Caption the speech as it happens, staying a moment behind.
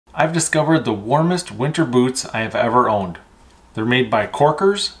I've discovered the warmest winter boots I have ever owned. They're made by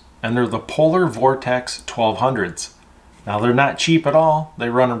Corkers, and they're the Polar Vortex 1200s. Now they're not cheap at all. They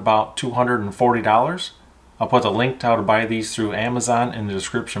run about $240. I'll put the link to how to buy these through Amazon in the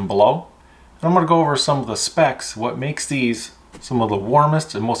description below. And I'm going to go over some of the specs, what makes these some of the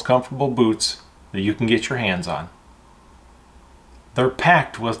warmest and most comfortable boots that you can get your hands on. They're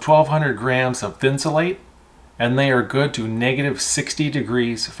packed with 1200 grams of Thinsulate, and they are good to -60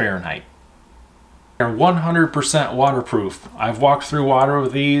 degrees Fahrenheit. They're 100% waterproof. I've walked through water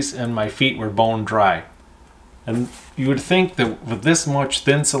with these and my feet were bone dry. And you would think that with this much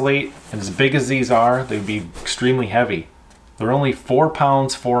Thinsulate and as big as these are, they'd be extremely heavy. They're only 4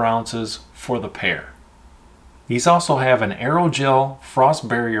 pounds 4 ounces for the pair. These also have an aerogel frost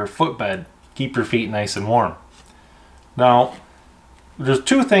barrier footbed, keep your feet nice and warm. Now, there's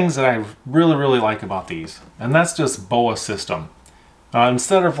two things that I really like about these, and that's just BOA system.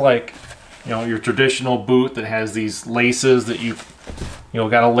 Instead of like, your traditional boot that has these laces that you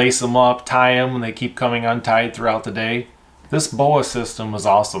got to lace them up, tie them, and they keep coming untied throughout the day. This BOA system is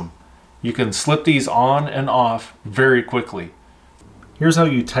awesome. You can slip these on and off very quickly. Here's how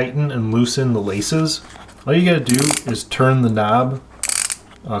you tighten and loosen the laces. All you got to do is turn the knob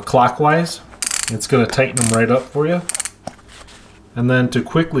clockwise. It's going to tighten them right up for you. And then to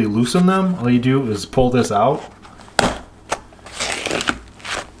quickly loosen them, all you do is pull this out.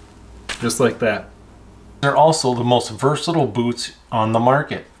 Just like that. They're also the most versatile boots on the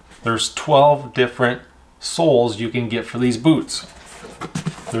market. There's 12 different soles you can get for these boots.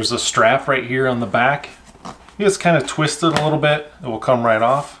 There's a strap right here on the back. You just kind of twist it a little bit, it will come right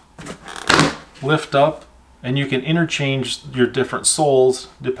off. Lift up, and you can interchange your different soles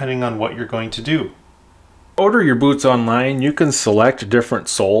depending on what you're going to do. Order your boots online, you can select different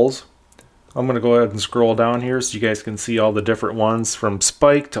soles. I'm going to go ahead and scroll down here so you guys can see all the different ones, from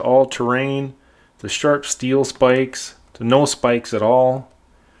spike to all-terrain, to sharp steel spikes, to no spikes at all.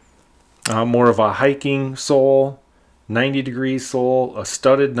 More of a hiking sole, 90-degree sole, a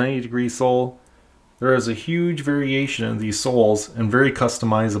studded 90-degree sole. There is a huge variation in these soles and very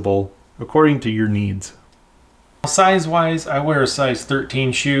customizable according to your needs. Size-wise, I wear a size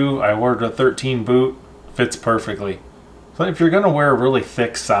 13 shoe. I ordered a 13 boot. Fits perfectly. So if you're going to wear really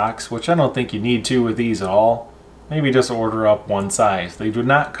thick socks, which I don't think you need to with these at all, maybe just order up one size. They do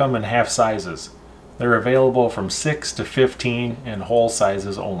not come in half sizes. They're available from 6 to 15 in whole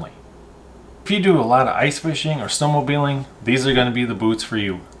sizes only. If you do a lot of ice fishing or snowmobiling, these are going to be the boots for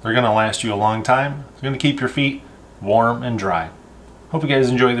you. They're going to last you a long time. They're going to keep your feet warm and dry. Hope you guys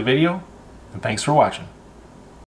enjoyed the video, and thanks for watching.